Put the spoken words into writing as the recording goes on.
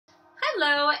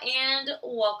Hello and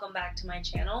welcome back to my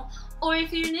channel, or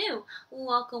if you're new,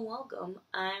 welcome.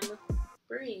 I'm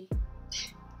Bree.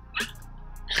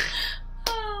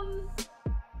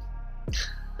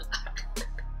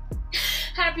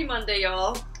 Happy Monday,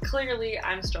 y'all. Clearly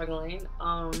I'm struggling,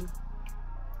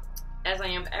 as I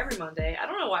am every Monday. I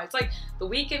don't know why. It's like the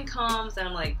weekend comes and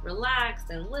I'm like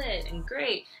relaxed and lit and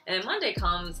great, and then Monday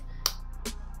comes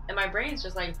and my brain's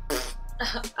just like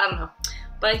I don't know.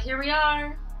 But here we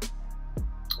are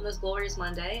on this glorious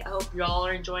Monday. I hope y'all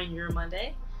are enjoying your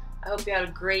Monday. I hope you had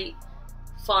a great,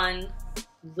 fun,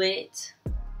 lit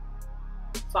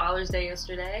Father's Day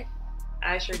yesterday.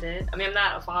 I sure did. I mean, I'm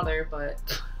not a father,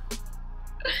 but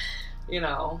you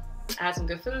know, I had some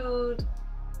good food.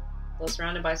 I was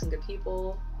surrounded by some good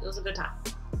people. It was a good time.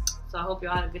 So I hope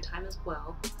y'all had a good time as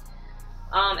well.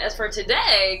 As for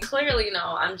today, clearly,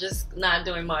 no, I'm just not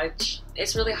doing much.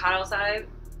 It's really hot outside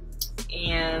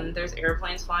and there's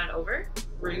airplanes flying over.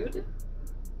 Rude.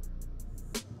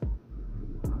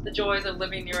 The joys of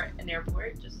living near an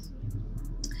airport.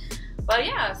 But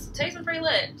yeah, today's been pretty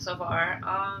lit so far.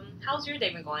 How's your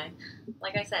day been going?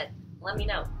 Like I said, let me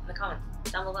know in the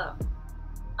comments down below.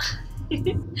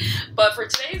 But for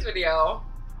today's video,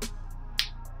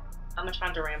 I'm gonna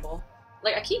try to ramble.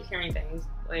 Like, I keep hearing things.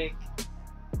 Like,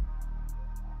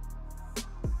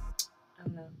 I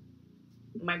don't know.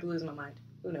 I might be losing my mind.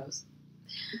 Who knows?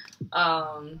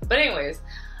 But anyways,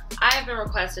 I have been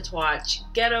requested to watch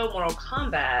Ghetto Mortal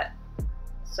Kombat,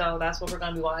 so that's what we're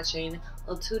gonna be watching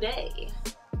today.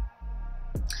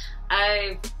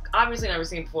 I've obviously never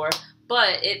seen it before,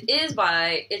 but it is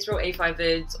by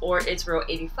ITSREAL85VIDS or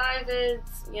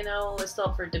ITSREAL85VIDS. You know, it's still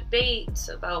up for debate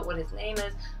about what his name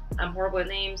is. I'm horrible at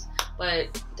names, but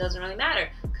it doesn't really matter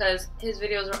because his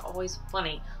videos are always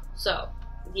funny. So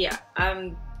yeah,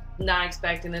 I'm not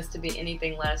expecting this to be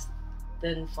anything less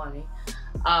than funny.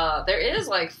 There is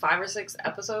like 5 or 6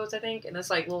 episodes, I think, and it's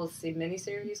like little mini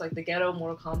series, like the Ghetto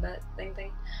Mortal Kombat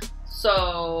thing.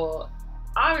 So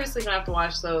obviously gonna have to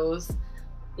watch those,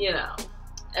 you know,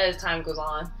 as time goes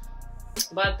on.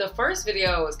 But the first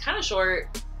video is kind of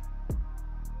short,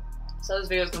 so this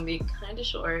video is gonna be kind of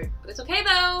short, but it's okay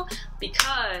though,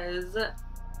 because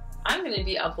I'm gonna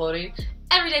be uploading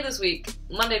every day this week,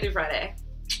 Monday through Friday.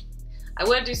 I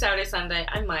would do Saturday, Sunday.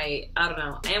 I might. I don't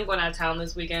know. I am going out of town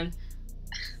this weekend.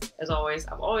 As always.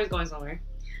 I'm always going somewhere.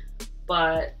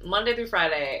 But Monday through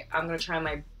Friday, I'm going to try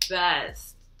my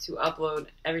best to upload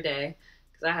every day.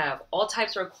 Because I have all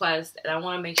types of requests. And I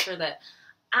want to make sure that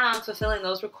I'm fulfilling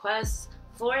those requests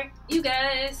for you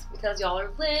guys. Because y'all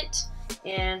are lit.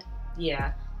 And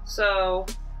yeah. So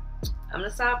I'm going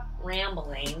to stop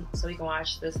rambling so we can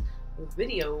watch this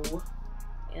video.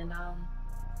 And oh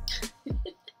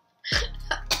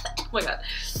my god.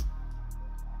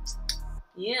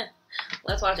 Yeah,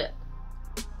 let's watch it.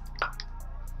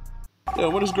 Yeah,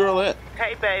 where this girl at?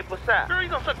 Hey babe, what's up? Girl, you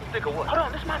gonna suck the dick or what? Hold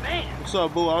on, this my man. What's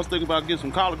up, boo? I was thinking about getting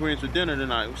some collard greens for dinner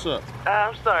tonight. What's up?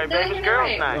 I'm sorry, babe. It's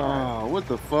girls' night. Oh, what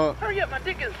the fuck? Hurry up, my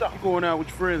dick is soft. You going out with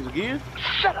your friends again?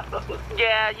 Shut up.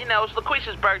 Yeah, you know, it's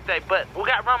LaQuisha's birthday, but we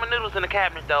got ramen noodles in the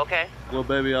cabinet though, okay? Well,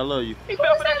 baby, I love you. Who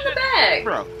was that in the bag?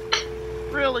 Bro,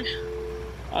 really?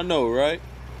 I know, right?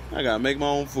 I gotta make my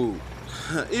own food.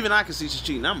 Even I can see she's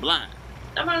cheating. I'm blind.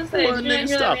 I'm about to say, Boy, did you nigga,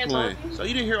 hear stop that man playing. talking? So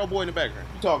you didn't hear old boy in the background?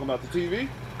 You talking about the TV?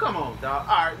 Come on, dog.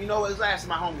 All right, you know what? Last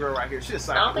my homegirl right here. She's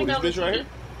a I don't think psycho. that This bitch right here.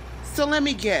 So let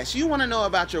me guess. You want to know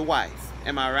about your wife?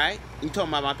 Am I right? You talking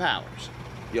about my powers?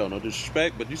 Yo, no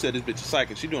disrespect, but you said this bitch is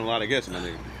psychic. She doing a lot of guessing, my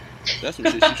nigga. That's some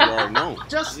shit she should already know.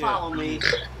 Just follow me.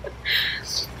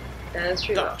 That's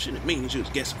true. Dog, she didn't mean she was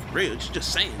guessing for real. She's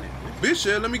just saying that. Bitch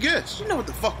said, let me guess. You know what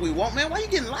the fuck we want, man. Why you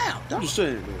getting loud, I'm dog? just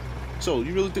saying, man. So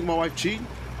you really think my wife cheating?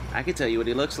 I can tell you what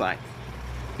he looks like.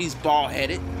 He's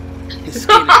bald-headed. His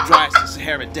skin is dry as the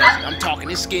Sahara Desert. I'm talking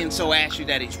his skin's so ashy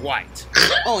that he's white.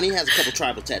 Oh, and he has a couple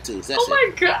tribal tattoos. That's Oh my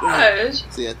gosh.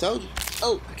 See, I told you.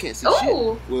 Oh, I can't see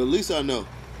Oh. shit. Well, at least I know.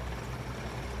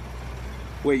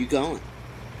 Where you going?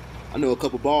 I know a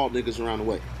couple bald niggas around the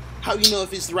way. How you know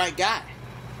if it's the right guy?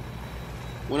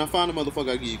 When I find a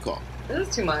motherfucker, I'll give you a call. This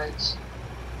is too much.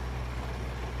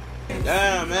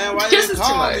 Damn, man. Why you This didn't is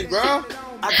too call me, much. bro?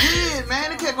 I did,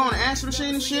 man. They kept going to answer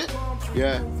machine and shit.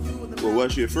 Yeah. Well,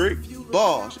 was she a freak?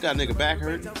 Ball. She got a nigga back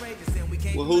hurt.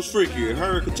 Well, who's freakier,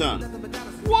 her or Katana?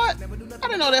 What? I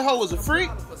didn't know that hoe was a freak.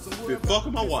 Been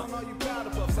fucking my wife.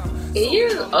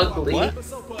 You're ugly. What?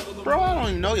 Bro, I don't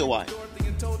even know your wife.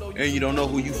 And you don't know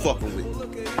who you fucking with.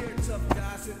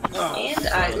 And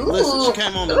I. Ooh. Listen, she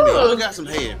came on to me. I only got some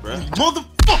head, bro. Motherfucker!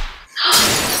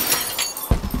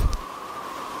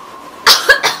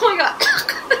 Oh my god.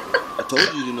 I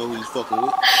told you to know who you fucking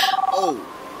with. Oh.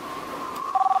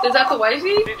 Is that the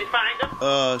wifey? Did you find him?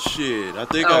 Shit. I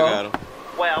think I got him.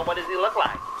 Well, what does he look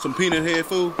like? Some peanut head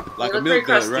food, like He a look milk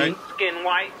pretty dud, right? Skin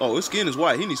white? Oh, his skin is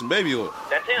white. He needs some baby oil.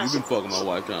 That's him. You been fucking my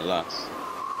wife, trying to lie.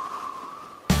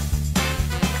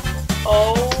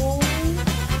 Oh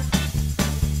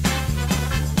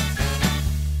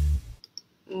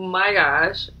my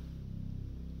gosh.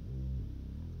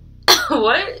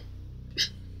 What?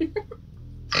 I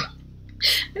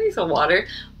need some water.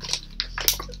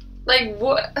 Like,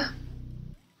 what?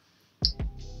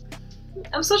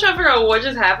 I'm still trying to figure out what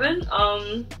just happened.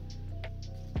 I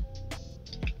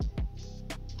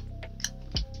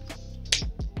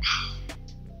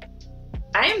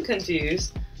am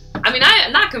confused. I mean,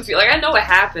 I'm not confused. Like, I know what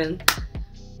happened.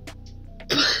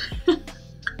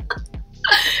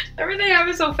 Everything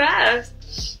happened so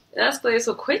fast. It escalated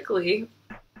so quickly.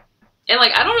 And,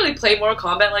 like, I don't really play Mortal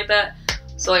Kombat like that.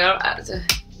 So, like,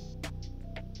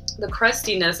 the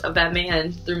crustiness of that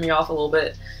man threw me off a little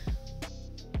bit.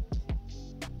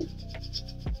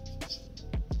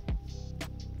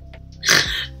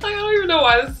 Like, I don't even know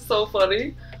why this is so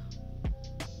funny.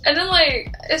 And then,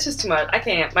 like, it's just too much. I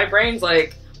can't. My brain's,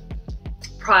 like,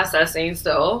 processing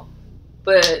still.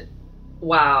 But,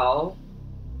 wow.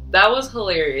 That was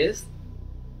hilarious.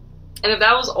 And if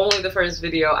that was only the first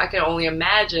video, I can only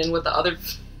imagine what the other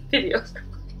videos are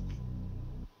like.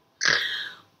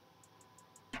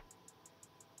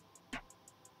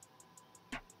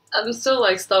 I'm still,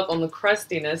 like, stuck on the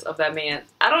crustiness of that man.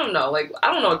 I don't know. Like,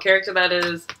 I don't know what character that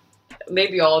is.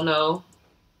 Maybe y'all know.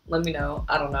 Let me know.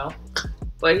 I don't know.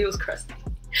 But he was crusty.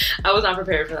 I was not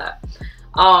prepared for that.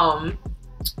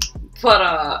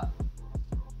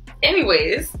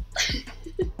 Anyways.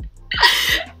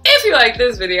 If you like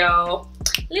this video,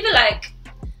 leave a like,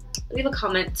 leave a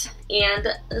comment, and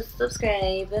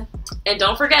subscribe. And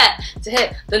don't forget to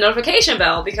hit the notification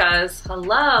bell because,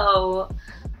 hello,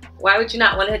 why would you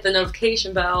not want to hit the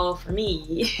notification bell for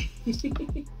me?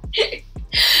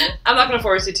 I'm not going to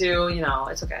force you to, you know,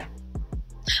 it's okay.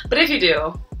 But if you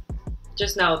do,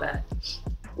 just know that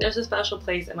there's a special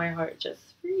place in my heart just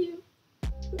for you.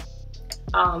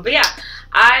 But yeah,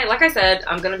 like I said,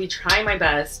 I'm going to be trying my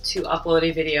best to upload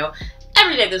a video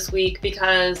every day this week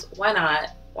because why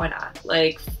not? Why not?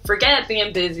 Like, forget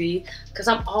being busy because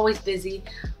I'm always busy.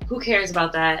 Who cares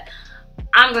about that?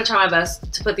 I'm going to try my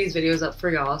best to put these videos up for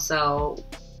y'all. So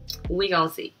we going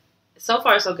to see. So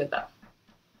far, so good though.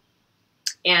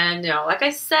 And, you know, like I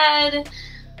said,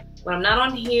 when I'm not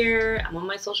on here, I'm on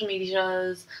my social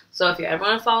medias. So if you ever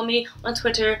want to follow me on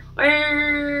Twitter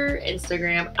or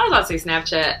Instagram, I was about to say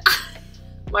Snapchat.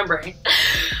 My brain.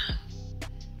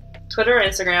 Twitter or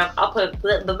Instagram,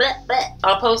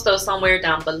 I'll post those somewhere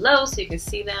down below so you can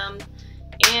see them.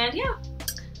 And yeah,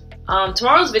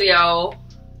 tomorrow's video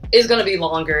is gonna be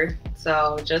longer,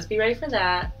 so just be ready for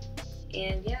that.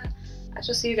 And yeah, I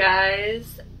shall see you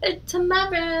guys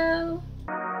tomorrow.